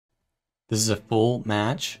This is a full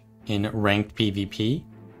match in ranked PvP,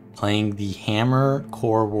 playing the Hammer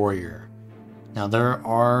Core Warrior. Now there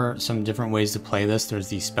are some different ways to play this. There's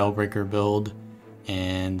the Spellbreaker build,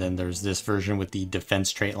 and then there's this version with the defense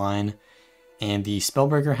trait line. And the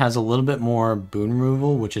Spellbreaker has a little bit more boon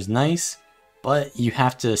removal, which is nice, but you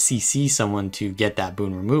have to CC someone to get that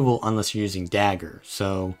boon removal unless you're using dagger.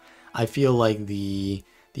 So I feel like the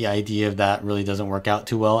idea of that really doesn't work out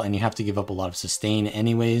too well, and you have to give up a lot of sustain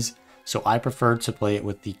anyways. So I prefer to play it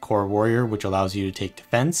with the Core Warrior, which allows you to take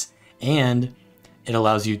defense, and it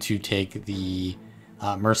allows you to take the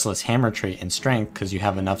Merciless Hammer trait and strength because you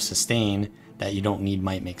have enough sustain that you don't need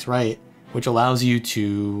Might Makes Right, which allows you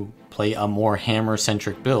to play a more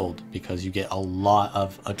hammer-centric build because you get a lot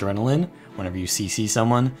of adrenaline whenever you CC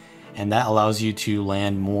someone, and that allows you to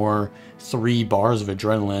land more 3 bars of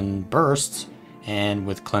adrenaline bursts, and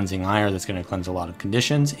with Cleansing Ire that's going to cleanse a lot of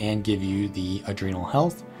conditions and give you the adrenal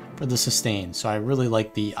health for the sustain. So I really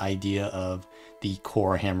like the idea of the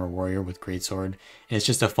Core Hammer Warrior with Greatsword, and it's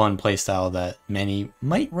just a fun playstyle that many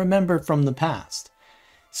might remember from the past.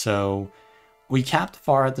 So we capped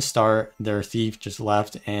far at the start, their thief just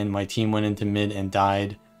left, and my team went into mid and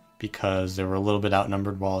died because they were a little bit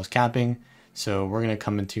outnumbered while I was capping. So we're going to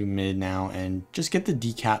come into mid now and just get the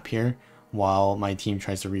decap here while my team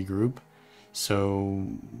tries to regroup. So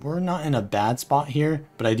we're not in a bad spot here,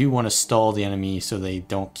 but I do want to stall the enemy so they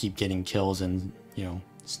don't keep getting kills and, you know,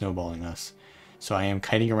 snowballing us. So I am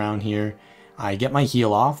kiting around here. I get my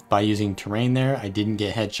heal off by using terrain there. I didn't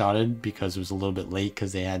get headshotted because it was a little bit late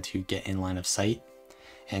because they had to get in line of sight.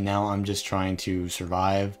 And now I'm just trying to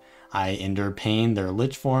survive. I endure pain, their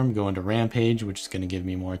lich form, go into rampage, which is going to give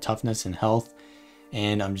me more toughness and health.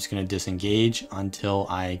 And I'm just going to disengage until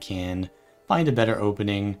I can find a better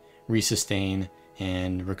opening, resustain,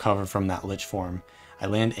 and recover from that lich form. I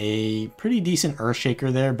land a pretty decent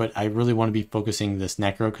Earthshaker there, but I really want to be focusing this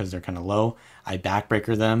Necro because they're kind of low. I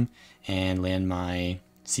backbreaker them and land my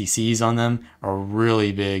CCs on them. A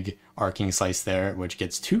really big Arcing Slice there, which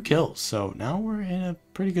gets 2 kills. So now we're in a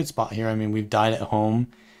pretty good spot here. I mean, we've died at home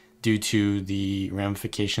due to the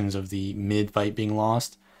ramifications of the mid fight being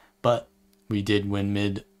lost, but we did win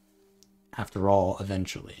mid after all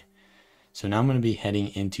eventually. So now I'm going to be heading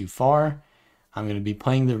into far. I'm going to be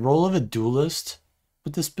playing the role of a duelist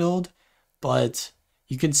with this build, but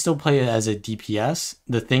you can still play it as a DPS.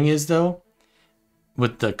 The thing is though,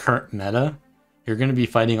 with the current meta, you're going to be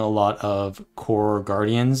fighting a lot of core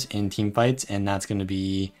guardians in team fights, and that's going to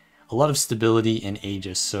be a lot of stability in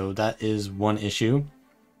Aegis. So that is one issue.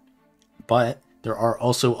 But there are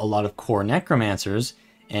also a lot of core necromancers,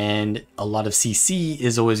 and a lot of CC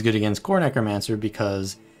is always good against core necromancer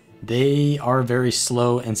because they are very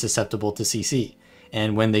slow and susceptible to CC.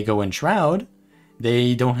 And when they go in Shroud,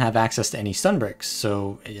 they don't have access to any stun breaks.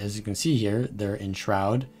 So as you can see here, they're in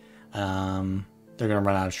Shroud. They're going to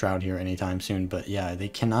run out of Shroud here anytime soon. But yeah, they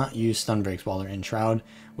cannot use stun breaks while they're in Shroud,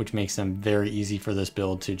 which makes them very easy for this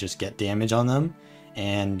build to just get damage on them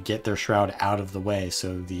and get their Shroud out of the way.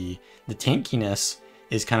 So the tankiness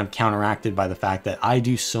is kind of counteracted by the fact that I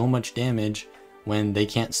do so much damage when they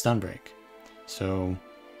can't stun break. So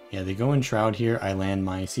yeah, they go in Shroud here. I land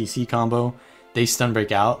my CC combo. They stun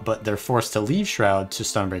break out, but they're forced to leave Shroud to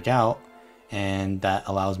stun break out, and that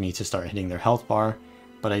allows me to start hitting their health bar.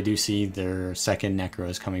 But I do see their second Necro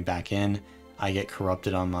is coming back in. I get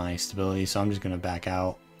corrupted on my stability, so I'm just going to back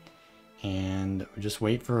out and just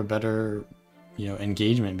wait for a better, you know,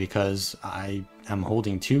 engagement because I am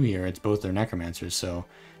holding 2 here. It's both their Necromancers, so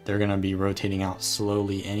they're going to be rotating out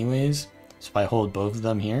slowly anyways. So if I hold both of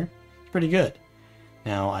them here, it's pretty good.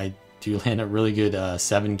 Now I do land a really good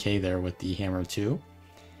 7k there with the Hammer 2.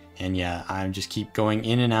 And yeah, I just keep going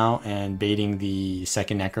in and out and baiting the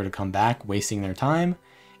second Necro to come back, wasting their time.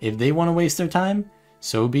 If they want to waste their time,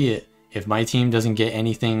 so be it. If my team doesn't get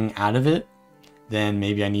anything out of it, then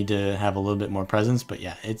maybe I need to have a little bit more presence. But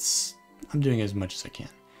yeah, I'm doing as much as I can.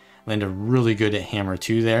 Land a really good at Hammer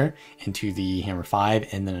 2 there into the Hammer 5,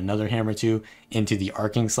 and then another Hammer 2 into the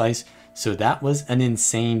Arcing Slice. So that was an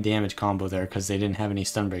insane damage combo there because they didn't have any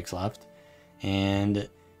stun breaks left. And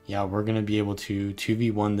yeah, we're going to be able to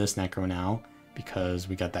 2v1 this Necro now because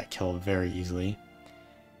we got that kill very easily.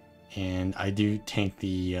 And I do tank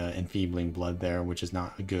the Enfeebling Blood there, which is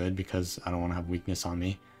not good because I don't want to have weakness on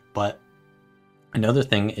me. But another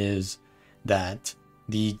thing is that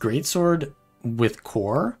the Greatsword with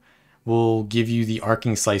Core will give you the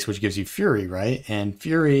Arcing Slice, which gives you Fury, right? And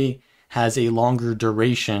Fury has a longer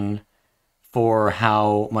duration for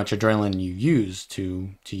how much adrenaline you use to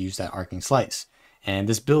use that Arcing Slice. And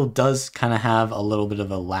this build does kind of have a little bit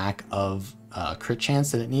of a lack of crit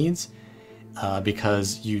chance that it needs.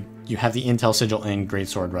 because you have the intel sigil in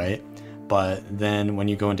Greatsword, right? But then when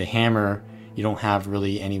you go into hammer, you don't have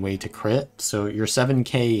really any way to crit. So your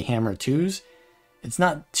 7k hammer 2s, it's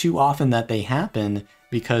not too often that they happen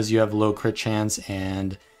because you have low crit chance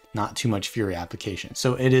and not too much fury application.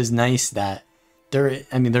 So it is nice that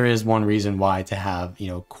there is one reason why to have,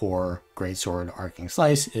 core Greatsword arcing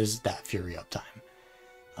slice is that fury uptime.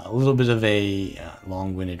 A little bit of a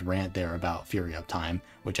long-winded rant there about fury uptime,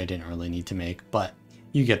 which I didn't really need to make, but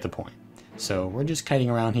you get the point. So we're just kiting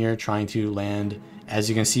around here trying to land. As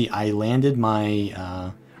you can see, I landed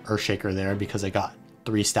my Earthshaker there because I got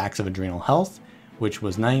 3 stacks of adrenal health, which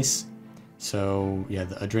was nice. So yeah,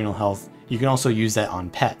 the adrenal health, you can also use that on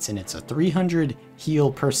pets, and it's a 300 heal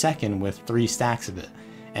per second with 3 stacks of it.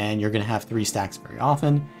 And you're going to have 3 stacks very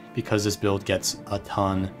often because this build gets a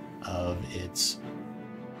ton of its...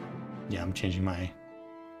 Yeah, I'm changing my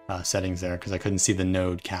settings there because I couldn't see the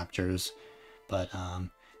node captures. But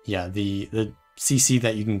yeah, the CC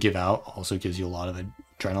that you can give out also gives you a lot of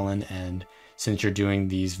adrenaline. And since you're doing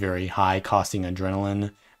these very high costing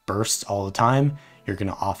adrenaline bursts all the time, you're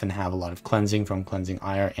going to often have a lot of cleansing from cleansing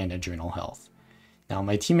ire and adrenal health. Now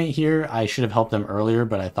my teammate here, I should have helped them earlier,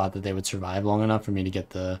 but I thought that they would survive long enough for me to get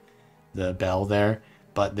the bell there,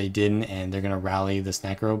 but they didn't, and they're going to rally this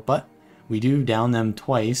necro. But we do down them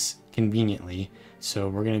twice conveniently, so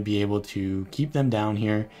we're going to be able to keep them down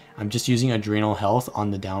here. I'm just using adrenal health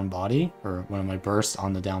on the down body, or one of my bursts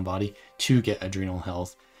on the down body, to get adrenal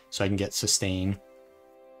health so I can get sustain.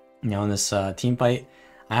 Now in this team fight,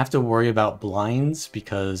 I have to worry about blinds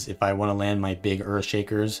because if I want to land my big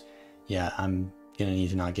Earthshakers, yeah, I'm gonna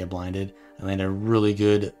need to not get blinded. I land a really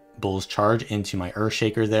good Bull's Charge into my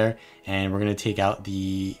Earthshaker there, and we're gonna take out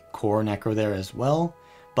the core necro there as well.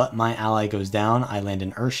 But my ally goes down. I land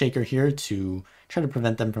an Earthshaker here to try to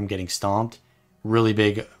prevent them from getting stomped. Really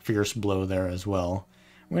big, fierce blow there as well.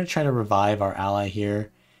 We're going to try to revive our ally here.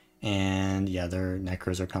 And yeah, their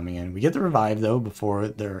necros are coming in. We get the revive though before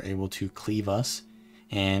they're able to cleave us.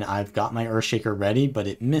 And I've got my Earthshaker ready, but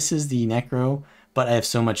it misses the necro. But I have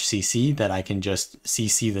so much CC that I can just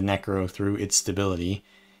CC the necro through its stability.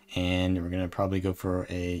 And we're going to probably go for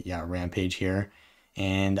a rampage here.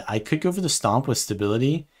 And I could go for the stomp with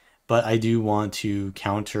stability, but I do want to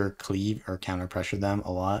counter cleave or counter pressure them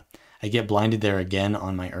a lot. I get blinded there again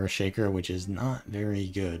on my Earthshaker, which is not very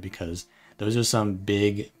good because those are some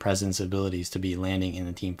big presence abilities to be landing in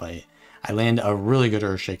the team fight. I land a really good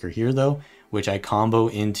Earthshaker here though, which I combo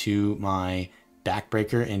into my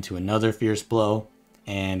backbreaker into another fierce blow,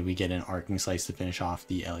 and we get an arcing slice to finish off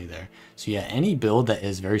the Ellie there. So yeah, any build that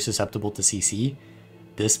is very susceptible to CC,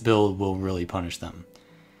 this build will really punish them.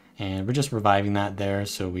 And we're just reviving that there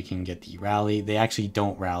so we can get the rally. They actually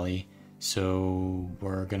don't rally, so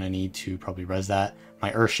we're gonna need to probably res that.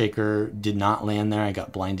 My Earthshaker did not land there. I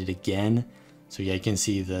got blinded again. So yeah, you can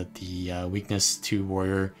see that the weakness to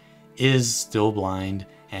warrior is still blind,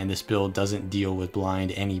 and this build doesn't deal with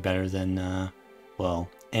blind any better than well,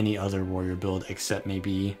 any other warrior build except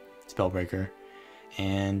maybe Spellbreaker.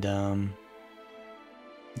 And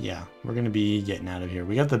yeah, we're gonna be getting out of here.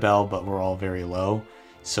 We got the bell, but we're all very low,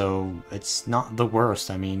 so it's not the worst.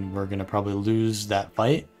 I mean, we're gonna probably lose that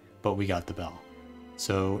fight, but we got the bell.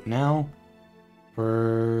 So now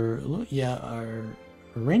our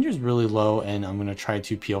ranger's really low, and I'm gonna try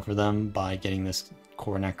to peel for them by getting this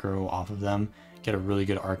core necro off of them. Get a really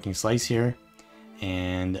good arcing slice here,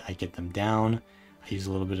 and I get them down. I use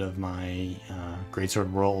a little bit of my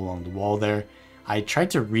Greatsword roll along the wall there. I tried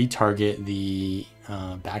to retarget the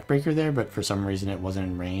backbreaker there, but for some reason it wasn't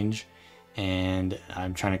in range. And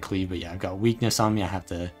I'm trying to cleave, but yeah, I've got weakness on me. I have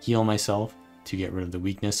to heal myself to get rid of the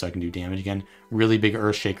weakness so I can do damage again. Really big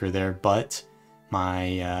Earthshaker there, but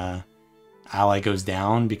my ally goes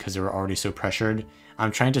down because they were already so pressured.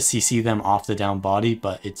 I'm trying to CC them off the down body,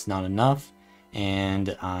 but it's not enough.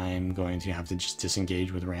 And I'm going to have to just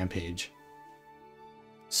disengage with Rampage.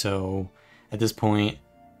 So at this point,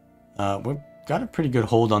 we've got a pretty good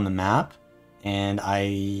hold on the map, and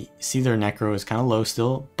I see their necro is kind of low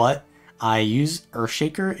still, but I use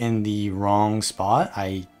Earthshaker in the wrong spot.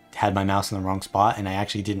 I had my mouse in the wrong spot, and I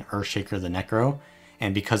actually didn't Earthshaker the necro,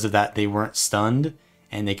 and because of that they weren't stunned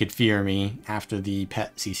and they could fear me after the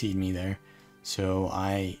pet CC'd me there. So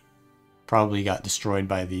I probably got destroyed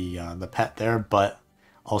by the pet there, but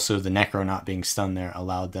also the necro not being stunned there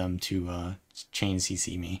allowed them to chain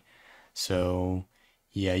CC me. So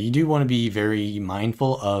yeah, you do want to be very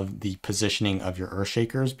mindful of the positioning of your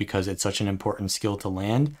Earthshakers because it's such an important skill to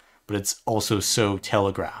land, but it's also so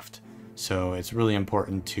telegraphed. So it's really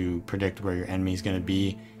important to predict where your enemy is going to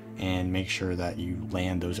be and make sure that you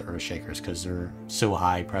land those Earthshakers because they're so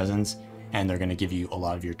high presence and they're going to give you a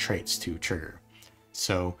lot of your traits to trigger.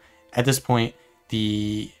 So at this point,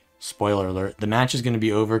 the spoiler alert, the match is going to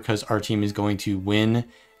be over because our team is going to win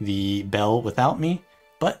the bell without me,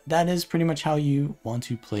 but that is pretty much how you want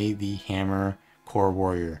to play the Hammer Core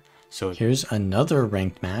Warrior. So here's another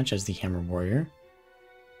ranked match as the Hammer Warrior.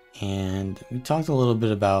 And we talked a little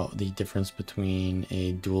bit about the difference between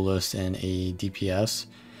a duelist and a DPS,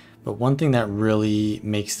 but one thing that really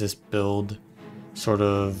makes this build sort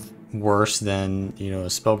of worse than, you know, a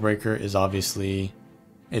Spellbreaker is obviously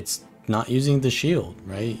it's not using the shield,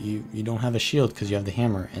 right? You don't have a shield because you have the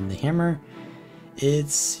hammer, and the hammer,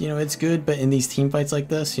 it's, you know, it's good, but in these team fights like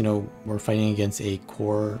this, you know, we're fighting against a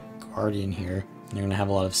core guardian here. You're gonna have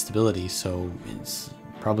a lot of stability, so it's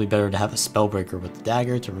probably better to have a Spellbreaker with the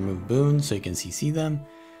dagger to remove boons so you can CC them.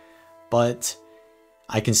 But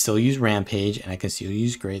I can still use Rampage and I can still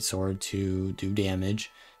use Greatsword to do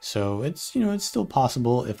damage. So it's, you know, it's still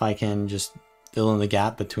possible if I can just fill in the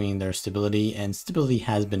gap between their stability, and stability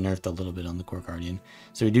has been nerfed a little bit on the Core Guardian.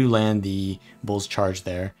 So we do land the Bull's Charge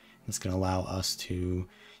there. It's going to allow us to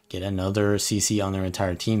get another CC on their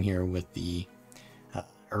entire team here with the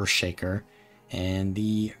Earthshaker. And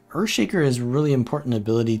the Earthshaker is a really important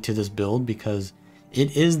ability to this build because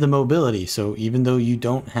it is the mobility. So even though you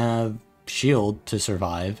don't have shield to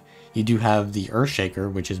survive, you do have the Earthshaker,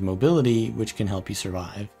 which is mobility, which can help you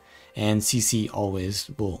survive. And CC always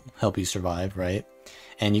will help you survive, right?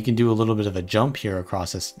 And you can do a little bit of a jump here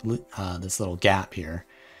across this this little gap here.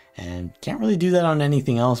 And can't really do that on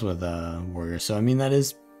anything else with Warrior. So, I mean, that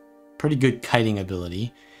is pretty good kiting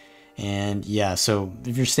ability. And yeah, so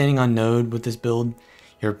if you're standing on node with this build,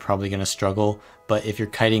 you're probably going to struggle. But if you're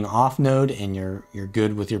kiting off node and you're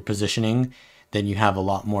good with your positioning, then you have a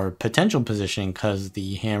lot more potential positioning because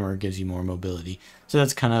the hammer gives you more mobility. So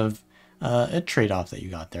that's kind of a trade-off that you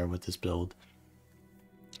got there with this build.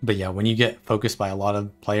 But yeah, when you get focused by a lot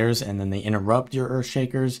of players and then they interrupt your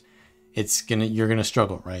Earthshakers, you're gonna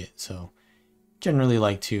struggle, right? So generally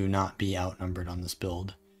like to not be outnumbered on this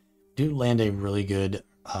build. Do land a really good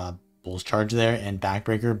Bull's Charge there and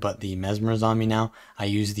Backbreaker, but the Mesmer is on me now. I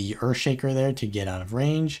use the Earthshaker there to get out of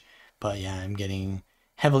range, but yeah, I'm getting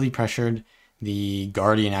heavily pressured. The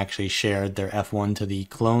Guardian actually shared their F1 to the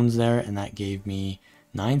clones there, and that gave me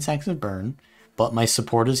 9 stacks of burn. But my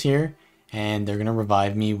support is here, and they're gonna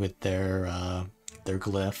revive me with their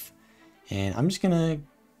glyph. And I'm just gonna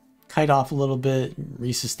kite off a little bit,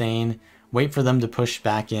 resustain, wait for them to push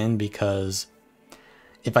back in, because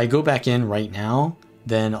if I go back in right now,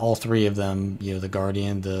 then all three of them, you know, the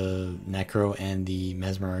Guardian, the Necro, and the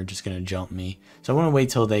Mesmer are just going to jump me. So I want to wait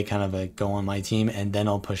till they kind of go on my team, and then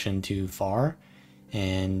I'll push in too far.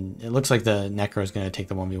 And it looks like the Necro is going to take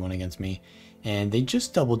the 1v1 against me. And they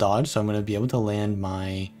just double dodge, so I'm going to be able to land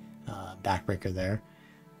my Backbreaker there.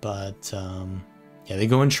 But yeah, they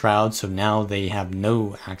go in Shroud, so now they have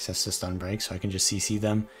no access to stun break, so I can just CC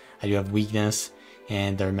them. I do have weakness,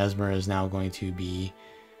 and their Mesmer is now going to be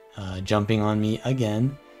jumping on me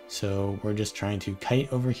again. So we're just trying to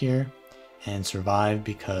kite over here and survive,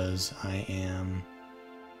 because I am,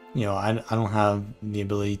 you know, I don't have the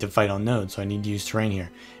ability to fight on node, so I need to use terrain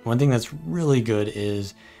here. One thing that's really good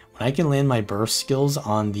is when I can land my burst skills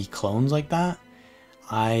on the clones like that,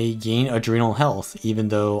 I gain adrenal health, even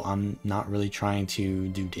though I'm not really trying to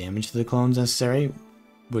do damage to the clones necessary,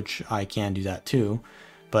 which I can do that too.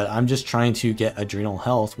 But I'm just trying to get adrenal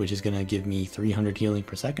health, which is going to give me 300 healing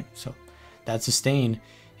per second. So that sustain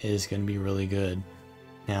is going to be really good.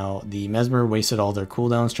 Now, the Mesmer wasted all their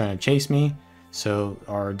cooldowns trying to chase me, so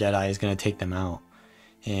our Deadeye is going to take them out.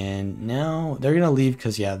 And now they're going to leave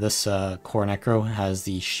because, yeah, this Core Necro has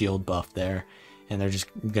the shield buff there, and they're just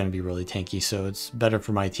going to be really tanky. So it's better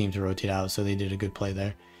for my team to rotate out, so they did a good play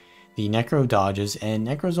there. The Necro dodges, and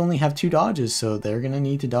Necros only have 2 dodges, so they're going to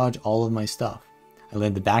need to dodge all of my stuff. I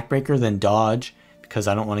land the Backbreaker, then dodge, because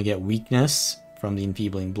I don't want to get weakness from the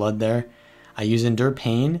Enfeebling Blood there. I use Endure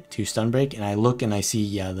Pain to stun break, and I look and I see,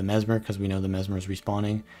 yeah, the Mesmer, because we know the Mesmer is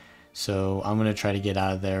respawning. So I'm going to try to get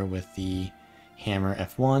out of there with the Hammer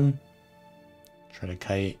F1. Try to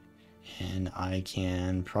kite, and I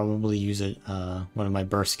can probably use one of my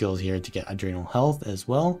burst skills here to get Adrenal Health as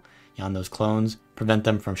well on those clones. Prevent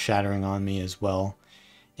them from shattering on me as well.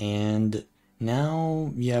 And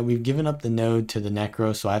now, yeah, we've given up the node to the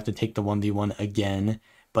Necro, so I have to take the 1v1 again,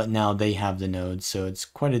 but now they have the node, so it's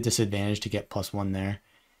quite a disadvantage to get +1 there.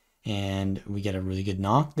 And we get a really good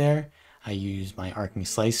knock there. I use my Arcing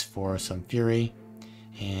Slice for some Fury,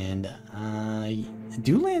 and I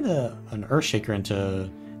do land an Earthshaker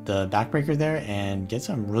into the Backbreaker there and get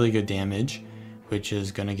some really good damage, which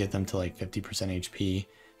is going to get them to like 50% HP.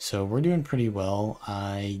 So we're doing pretty well.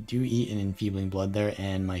 I do eat an enfeebling blood there,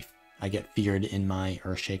 and I get feared in my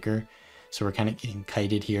Earthshaker. So we're kind of getting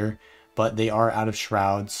kited here. But they are out of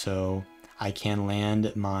Shroud, so I can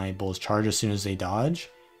land my Bull's Charge as soon as they dodge.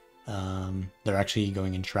 They're actually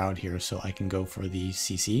going in Shroud here, so I can go for the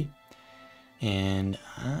CC. And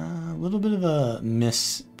a little bit of a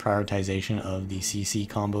misprioritization of the CC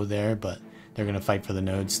combo there, but they're going to fight for the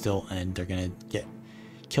node still, and they're going to get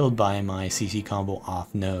killed by my CC combo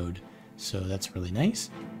off node. So that's really nice,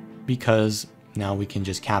 because now we can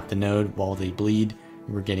just cap the node while they bleed.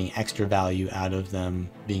 We're getting extra value out of them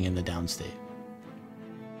being in the down state.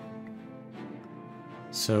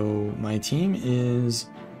 So my team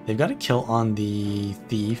they've got a kill on the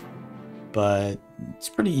Thief, but it's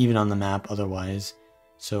pretty even on the map otherwise.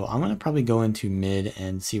 So I'm going to probably go into mid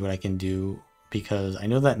and see what I can do, because I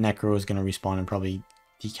know that Necro is going to respawn and probably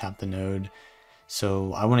decap the node.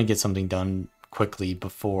 So I want to get something done quickly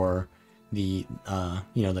before the the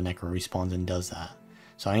Necro respawns and does that.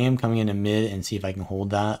 So I am coming into mid and see if I can hold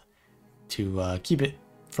that to keep it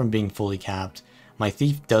from being fully capped. My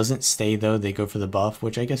Thief doesn't stay though, they go for the buff,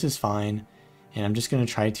 which I guess is fine. And I'm just going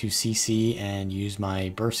to try to CC and use my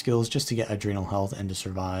burst skills just to get adrenal health and to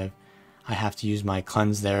survive. I have to use my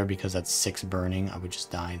cleanse there because that's 6 burning. I would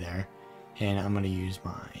just die there. And I'm going to use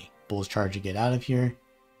my Bull's Charge to get out of here.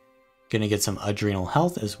 Going to get some adrenal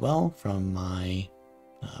health as well from my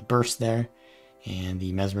burst there. And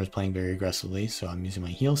the Mesmer is playing very aggressively, so I'm using my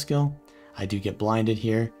heal skill. I do get blinded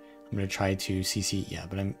here. I'm going to try to CC, yeah,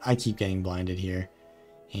 but I keep getting blinded here.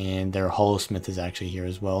 And their Hollow-Smith is actually here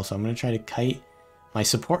as well, so I'm going to try to kite. My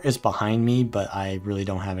support is behind me, but I really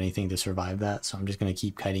don't have anything to survive that, so I'm just going to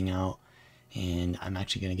keep kiting out. And I'm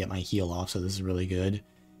actually going to get my heal off, so this is really good.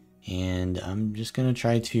 And I'm just going to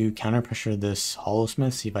try to counter pressure this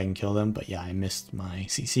Hollow-Smith, see if I can kill them. But yeah, I missed my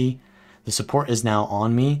CC. The support is now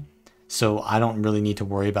on me, so I don't really need to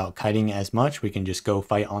worry about kiting as much. We can just go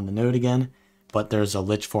fight on the node again. But there's a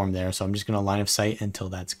Lich form there, so I'm just going to line of sight until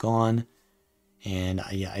that's gone. And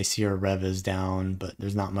yeah, I see our Rev is down, but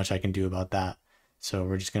there's not much I can do about that. So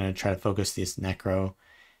we're just going to try to focus this Necro,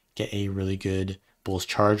 get a really good Bull's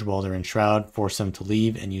Charge while they're in Shroud, force them to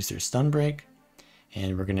leave and use their stun break.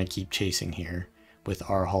 And we're going to keep chasing here with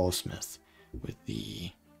our Hollow-Smith, with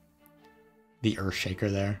the Earthshaker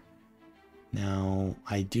there. Now,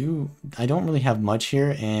 I don't really have much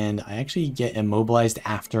here, and I actually get immobilized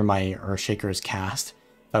after my Earthshaker is cast.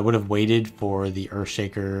 If I would have waited for the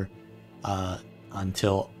Earthshaker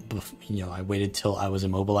until, I waited till I was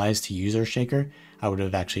immobilized to use Earthshaker, I would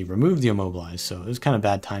have actually removed the immobilized. So it was kind of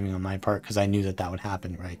bad timing on my part, because I knew that that would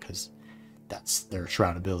happen, right? Because that's their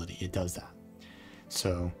Shroud ability. It does that.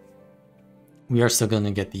 So we are still going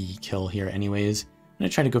to get the kill here anyways. I'm going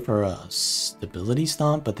to try to go for a stability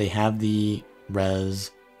stomp, but they have the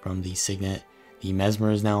res from the Signet. The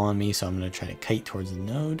Mesmer is now on me, so I'm going to try to kite towards the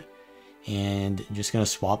node. And just going to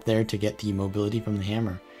swap there to get the mobility from the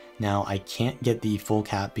hammer. Now I can't get the full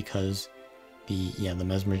cap because the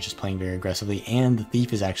Mesmer is just playing very aggressively, and the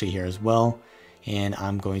Thief is actually here as well, and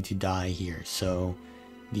I'm going to die here. So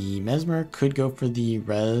the Mesmer could go for the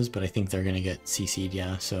res, but I think they're going to get CC'd,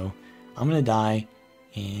 yeah. So I'm going to die,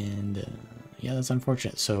 and yeah, that's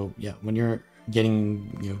unfortunate. So yeah, when you're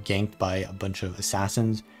getting ganked by a bunch of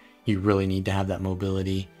assassins, you really need to have that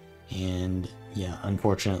mobility, and yeah,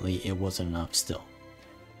 unfortunately it wasn't enough still.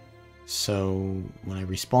 So when I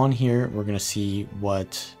respawn here, we're going to see where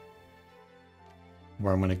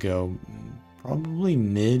I'm going to go. Probably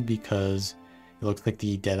mid, because it looks like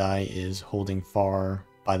the Deadeye is holding far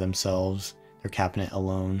by themselves. They're capping it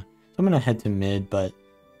alone. So I'm going to head to mid, but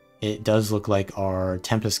it does look like our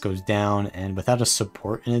Tempest goes down, and without a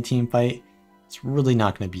support in a team fight, it's really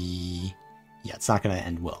not going to be, it's not going to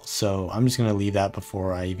end well. So I'm just going to leave that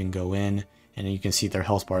before I even go in, and you can see their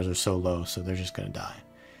health bars are so low, so they're just going to die.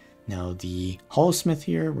 Now the Hollow-Smith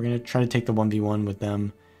here, we're going to try to take the 1v1 with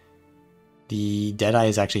them. The Deadeye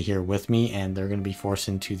is actually here with me, and they're going to be forced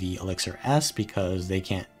into the Elixir S because they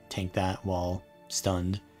can't tank that while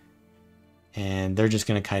stunned. And they're just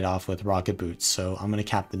going to kite off with rocket boots. So I'm going to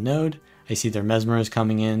cap the node. I see their Mesmer is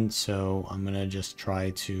coming in, so I'm going to just try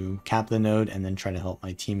to cap the node and then try to help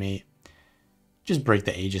my teammate. Just break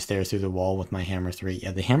the Aegis there through the wall with my Hammer 3.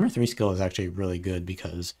 Yeah, the Hammer 3 skill is actually really good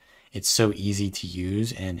because it's so easy to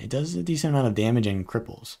use, and it does a decent amount of damage and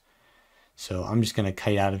cripples. So I'm just going to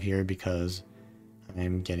kite out of here because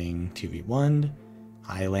I'm getting 2v1'd.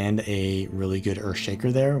 I land a really good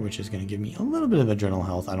Earthshaker there, which is going to give me a little bit of adrenal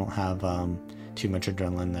health. I don't have too much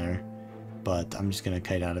adrenaline there, but I'm just going to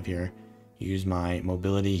kite out of here, use my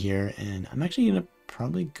mobility here, and I'm actually going to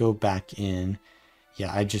probably go back in.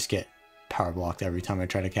 Yeah, I just get power blocked every time I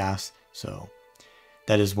try to cast. So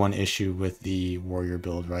that is one issue with the warrior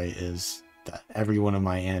build, right? Is that every one of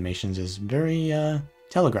my animations is very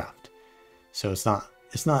telegraphed. So it's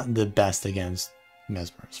not the best against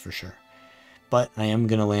mesmers for sure. But I am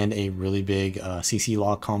going to land a really big CC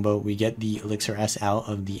lock combo. We get the Elixir S out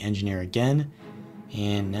of the Engineer again.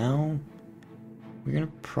 And now we're going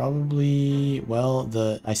to probably, well,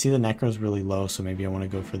 I see the Necro's really low, so maybe I want to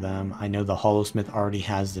go for them. I know the Hollowsmith already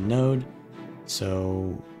has the node,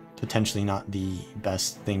 so potentially not the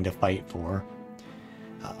best thing to fight for.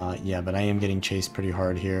 Yeah, but I am getting chased pretty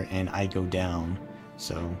hard here, and I go down.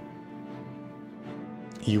 So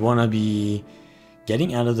you want to be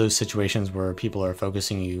getting out of those situations where people are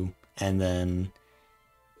focusing you, and then,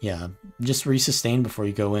 yeah, just resustain before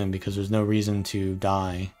you go in, because there's no reason to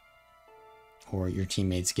die or your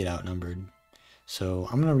teammates get outnumbered. So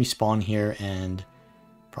I'm going to respawn here and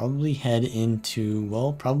probably head into,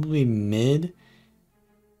 well, probably mid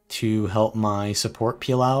to help my support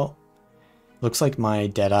peel out. Looks like my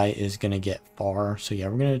Deadeye is going to get far. So yeah,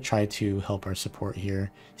 we're going to try to help our support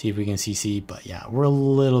here. See if we can CC. But yeah, we're a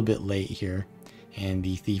little bit late here. And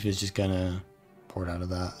the Thief is just going to port out of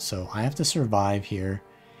that. So I have to survive here.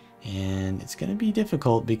 And it's going to be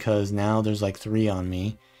difficult because now there's like 3 on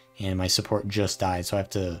me. And my support just died. So I have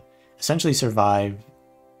to essentially survive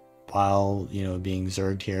while, you know, being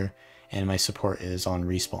zerged here. And my support is on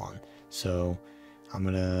respawn. So I'm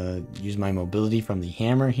going to use my mobility from the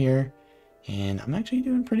hammer here. And I'm actually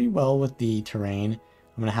doing pretty well with the terrain.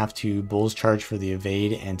 I'm going to have to Bull's Charge for the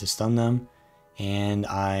evade and to stun them. And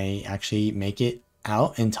I actually make it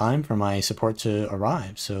out in time for my support to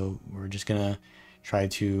arrive. So we're just going to try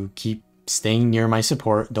to keep staying near my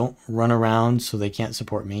support. Don't run around so they can't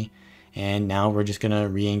support me. And now we're just going to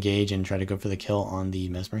re-engage and try to go for the kill on the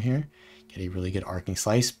Mesmer here. Get a really good arcing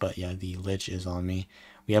slice. But yeah, the Lich is on me.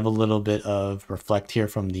 We have a little bit of reflect here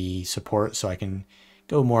from the support, so I can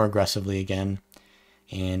go more aggressively again.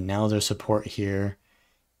 And now their support here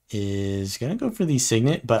is going to go for the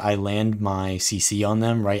Signet, but I land my CC on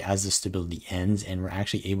them right as the stability ends, and we're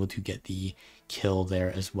actually able to get the kill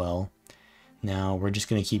there as well. Now we're just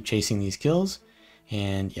going to keep chasing these kills,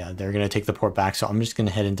 and yeah, they're going to take the port back, so I'm just going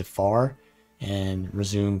to head into far and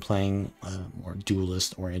resume playing a more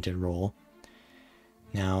duelist oriented role.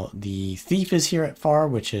 Now the Thief is here at far,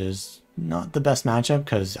 which is not the best matchup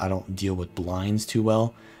because I don't deal with blinds too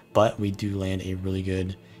well, but we do land a really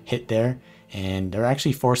good hit there, and they're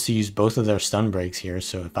actually forced to use both of their stun breaks here,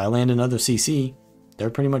 so if I land another CC, they're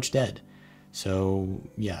pretty much dead. So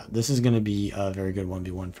yeah, this is going to be a very good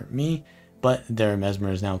 1v1 for me, but their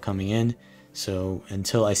Mesmer is now coming in, so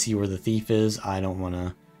until I see where the Thief is, I don't want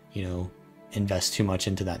to, you know, invest too much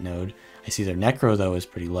into that node. I see their Necro though is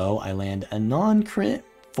pretty low. I land a non-crit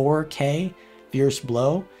 4k Fierce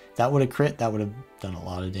Blow. That would have crit, that would have done a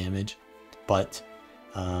lot of damage, but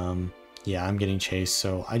yeah, I'm getting chased,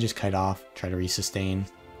 so I just kite off, try to resustain.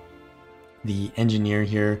 The Engineer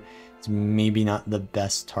here is maybe not the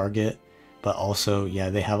best target, but also,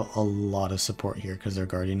 yeah, they have a lot of support here because their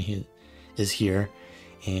Guardian is here,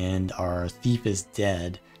 and our Thief is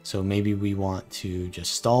dead, so maybe we want to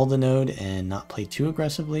just stall the node and not play too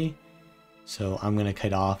aggressively. So I'm going to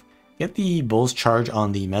kite off, get the Bull's Charge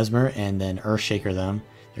on the Mesmer, and then Earthshaker them.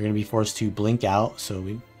 They're going to be forced to blink out, so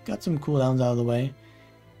we've got some cooldowns out of the way.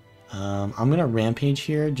 I'm going to Rampage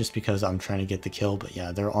here just because I'm trying to get the kill, but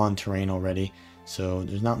yeah, they're on terrain already, so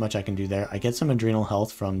there's not much I can do there. I get some Adrenal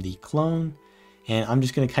Health from the clone, and I'm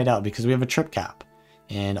just going to kite out because we have a trip cap,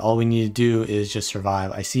 and all we need to do is just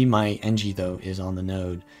survive. I see my NG though is on the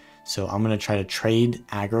node, so I'm going to try to trade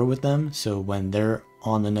aggro with them, so when they're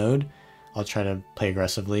on the node, I'll try to play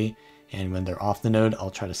aggressively, and when they're off the node, I'll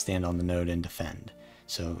try to stand on the node and defend.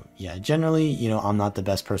 So yeah, generally, you know, I'm not the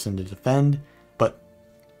best person to defend, but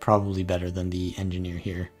probably better than the Engineer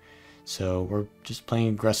here. So we're just playing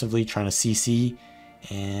aggressively, trying to CC,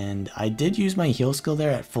 and I did use my heal skill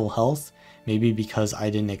there at full health, maybe because I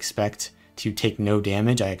didn't expect to take no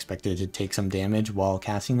damage. I expected to take some damage while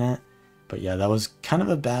casting that. But yeah, that was kind of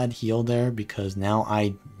a bad heal there because now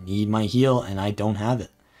I need my heal and I don't have it.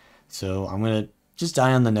 So I'm going to just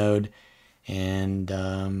die on the node, and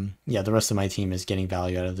yeah, the rest of my team is getting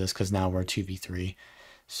value out of this because now we're 2v3.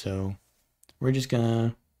 So we're just going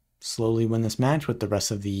to slowly win this match with the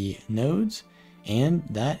rest of the nodes, and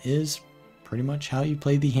that is pretty much how you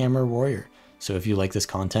play the Hammer Warrior. So if you like this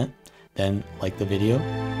content, then like the video,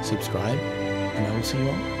 subscribe, and I will see you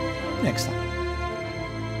all next time.